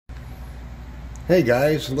Hey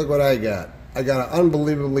guys, look what I got. I got an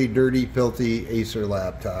unbelievably dirty, filthy Acer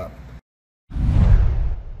laptop.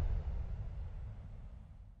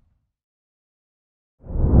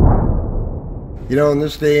 You know, in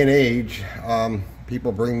this day and age,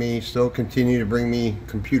 people still continue to bring me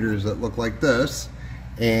computers that look like this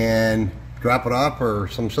and drop it off for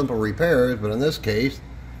some simple repairs, but in this case,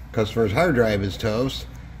 customer's hard drive is toast,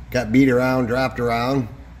 got beat around, dropped around.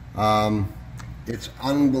 It's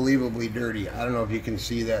unbelievably dirty. I don't know if you can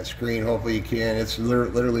see that screen. Hopefully you can. It's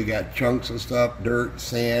literally got chunks of stuff, dirt,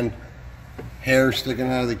 sand, hair sticking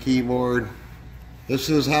out of the keyboard. This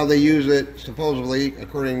is how they use it, supposedly,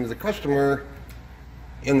 according to the customer,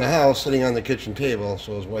 in the house, sitting on the kitchen table,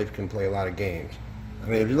 so his wife can play a lot of games. I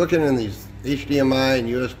mean, if you're looking in these HDMI and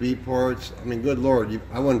USB ports, I mean, good Lord,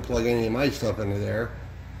 I wouldn't plug any of my stuff into there.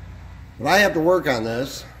 But I have to work on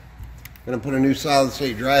this. I'm going to put a new solid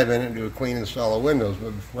state drive in it and do a clean install of Windows,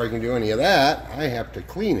 but before I can do any of that, I have to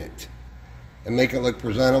clean it and make it look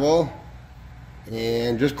presentable,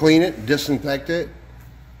 and just clean it, disinfect it.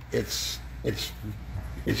 It's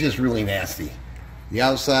just really nasty. The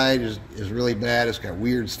outside is really bad. It's got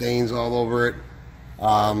weird stains all over it.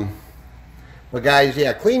 But guys,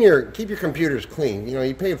 yeah, keep your computers clean. You know,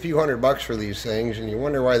 you pay a few $100 for these things and you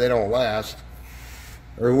wonder why they don't last,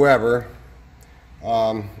 or whoever.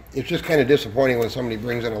 It's just kind of disappointing when somebody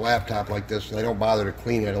brings in a laptop like this and they don't bother to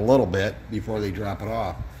clean it a little bit before they drop it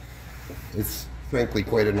off. It's frankly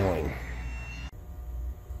quite annoying.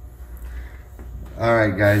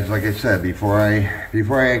 Alright guys, like I said, before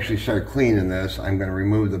I actually start cleaning this, I'm going to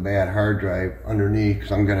remove the bad hard drive underneath, because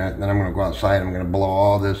then I'm going to go outside. I'm going to blow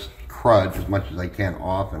all this crud as much as I can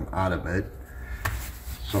off and out of it.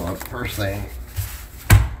 So the first thing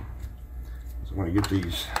is I'm going to get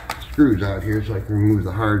these screws out here so I can remove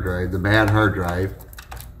the hard drive, the bad hard drive.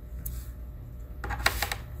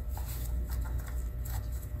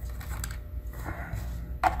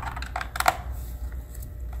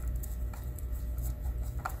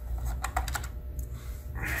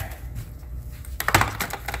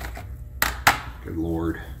 Good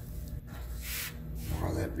Lord. I don't know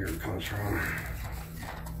where that beard comes from.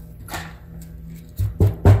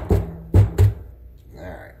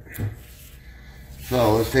 Alright.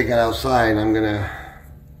 So let's take it outside. I'm going to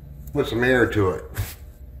put some air to it.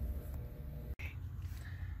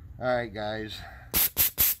 Alright guys.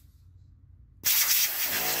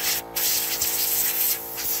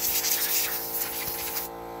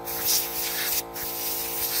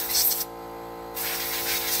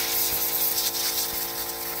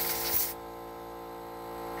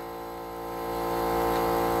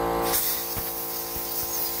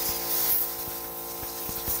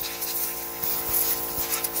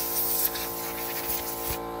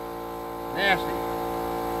 Nasty. Get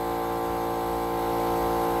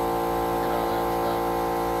all that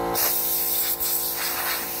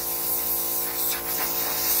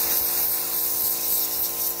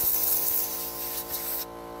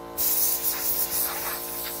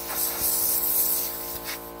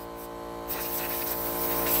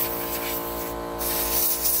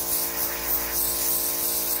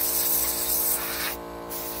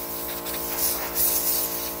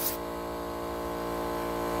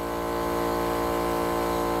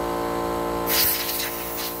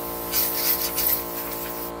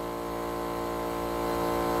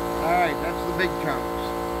Alright, that's the big chunks.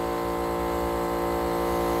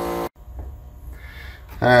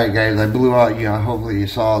 Alright guys, I blew out, hopefully you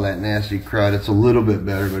saw that nasty crud. It's a little bit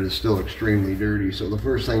better, but it's still extremely dirty. So the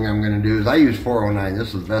first thing I'm going to do is, I use 409.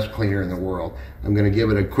 This is the best cleaner in the world. I'm going to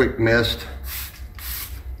give it a quick mist.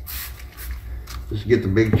 Just to get the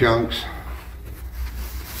big chunks.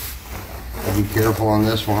 I'll be careful on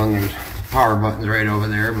this one. There's power buttons right over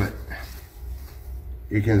there, but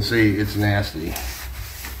you can see it's nasty.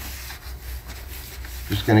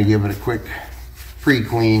 Just going to give it a quick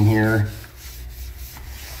pre-clean here.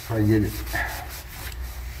 If I get it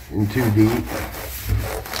in too deep.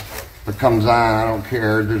 If it comes on, I don't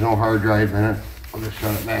care. There's no hard drive in it. I'll just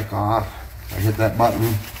shut it back off. I hit that button.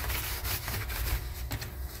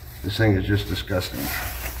 This thing is just disgusting.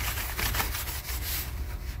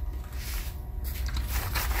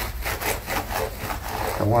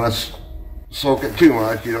 Don't want to soak it too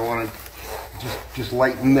much. You don't want to just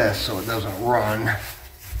lighten this so it doesn't run.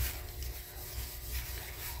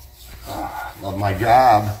 Love my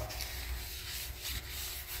job.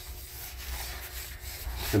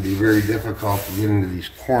 It's going to be very difficult to get into these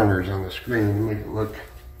corners on the screen and make it look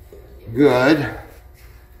good.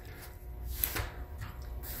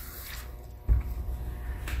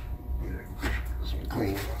 Some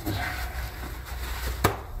clean ones.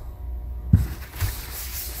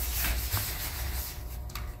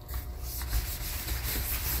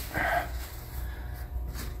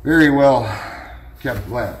 very well kept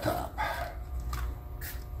laptop.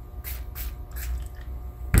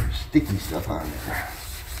 Sticky stuff on there.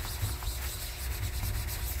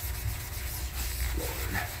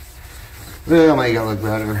 Well, make it look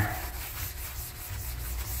better.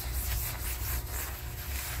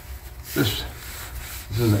 This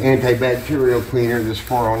is an antibacterial cleaner, this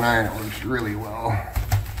 409. It works really well.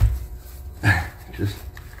 Just,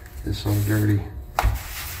 it's so dirty.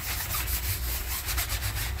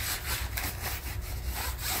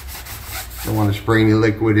 Don't want to spray any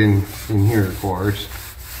liquid in here, of course.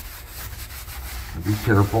 Be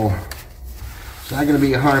careful. It's not going to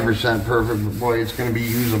be 100% perfect, but boy, it's going to be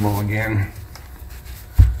usable again.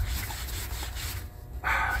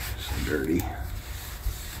 It's so dirty.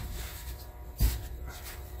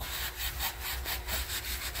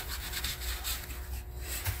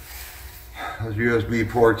 Those USB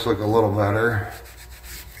ports look a little better.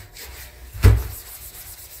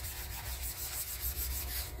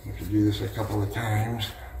 I could do this a couple of times.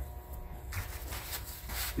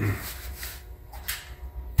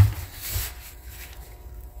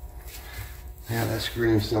 Yeah, that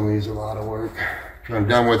screen still needs a lot of work. After I'm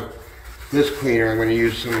done with this cleaner, I'm going to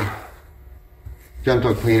use some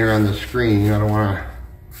gentle cleaner on the screen. You don't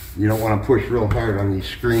want to push real hard on these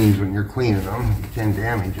screens when you're cleaning them. You can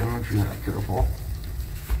damage them if you're not careful.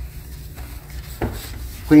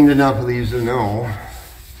 Cleaned enough of these to know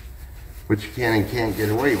what you can and can't get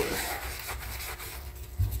away with.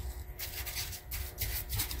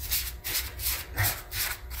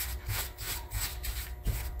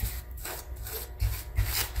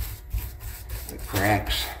 The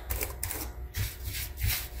cracks.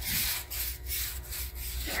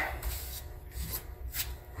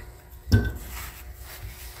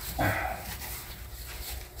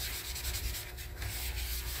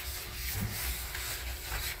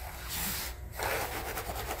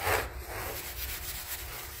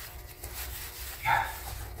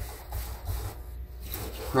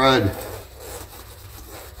 Crud.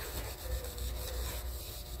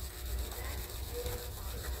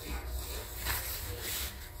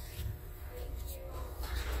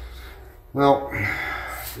 Well,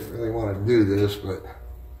 didn't really want to do this, but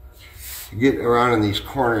to get around in these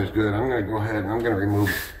corners good, I'm going to go ahead and I'm going to remove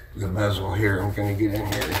the bezel here. I'm going to get in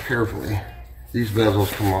here carefully. These bezels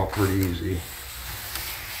come off pretty easy.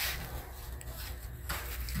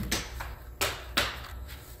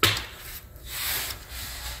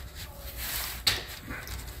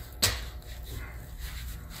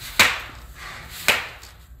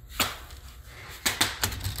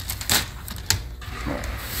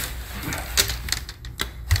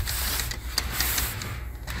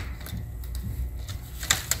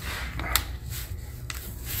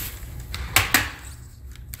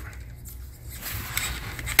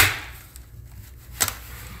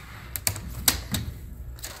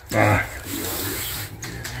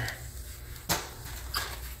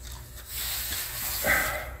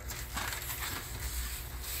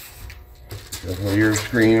 Those are your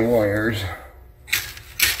screen wires.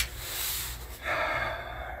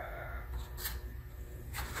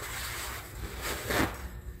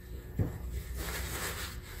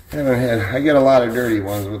 I get a lot of dirty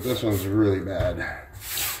ones, but this one's really bad.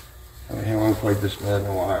 I haven't had one quite this bad in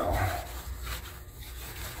a while.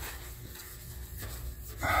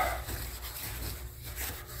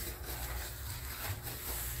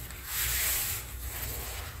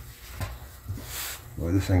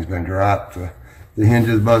 Boy, this thing's been dropped. The hinge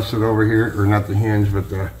is busted over here, or not the hinge, but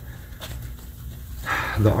the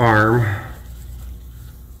arm.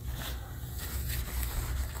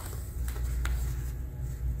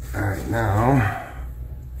 All right, now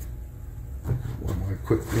one more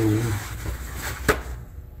quick thing.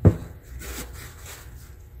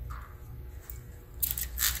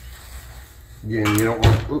 Again, you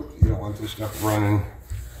don't want this stuff running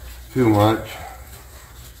too much.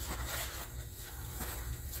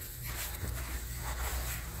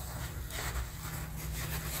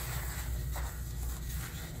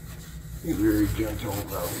 Be very gentle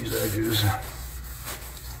about these edges.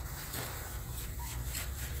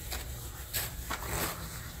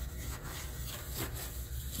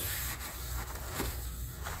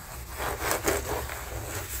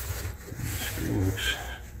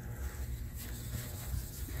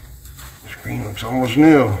 Screen looks almost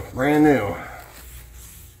new, brand new.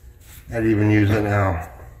 I'd even use it now.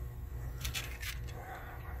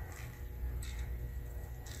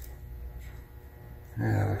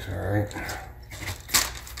 Yeah, that looks all right.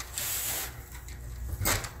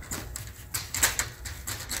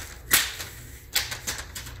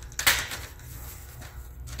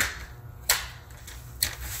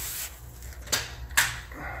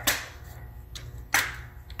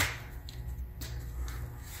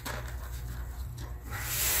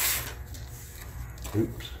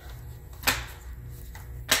 Oops.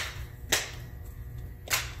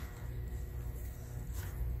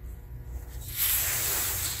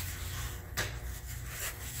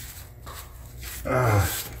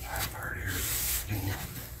 Part here.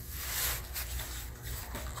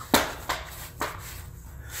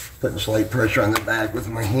 Putting slight pressure on the back with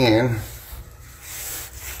my hand.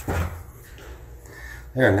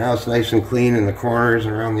 There, now it's nice and clean in the corners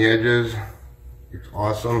and around the edges. It's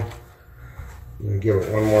awesome. I'm going to give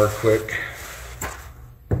it one more quick.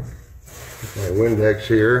 Put my Windex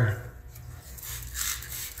here.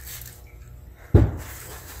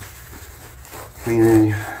 Clean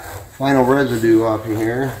the final residue off of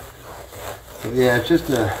here. So yeah, it's just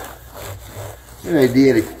a good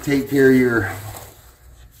idea to take care of your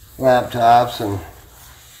laptops and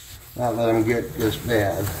not let them get this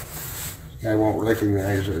bad. This guy won't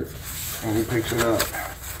recognize it when he picks it up.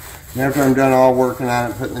 And after I'm done all working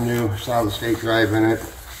on it, putting the new solid state drive in it,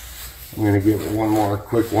 I'm going to give it one more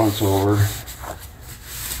quick once over.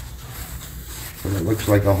 But it looks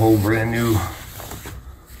like a whole brand new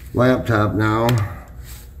laptop now.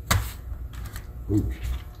 Oops.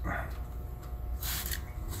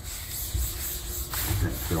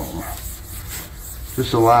 That film.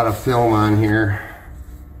 Just a lot of film on here.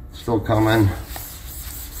 Still coming.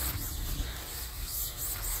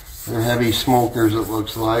 They're heavy smokers, it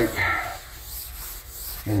looks like.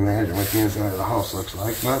 Can't imagine what the inside of the house looks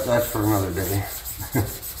like, but that's for another day.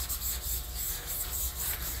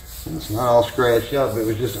 It's not all scratched up, it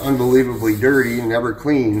was just unbelievably dirty and never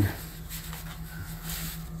cleaned.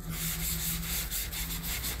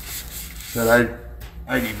 Said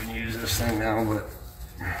I'd even use this thing now, but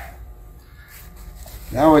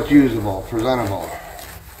now it's usable, presentable.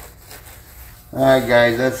 Alright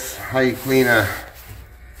guys, that's how you clean a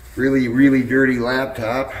really dirty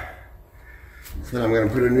laptop. So I'm going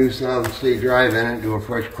to put a new solid state drive in it, do a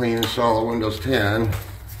fresh clean, install a Windows 10.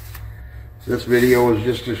 This video was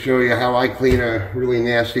just to show you how I clean a really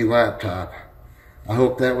nasty laptop. I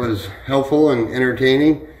hope that was helpful and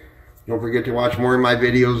entertaining. Don't forget to watch more of my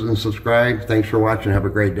videos and subscribe. Thanks for watching. Have a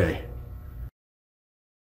great day.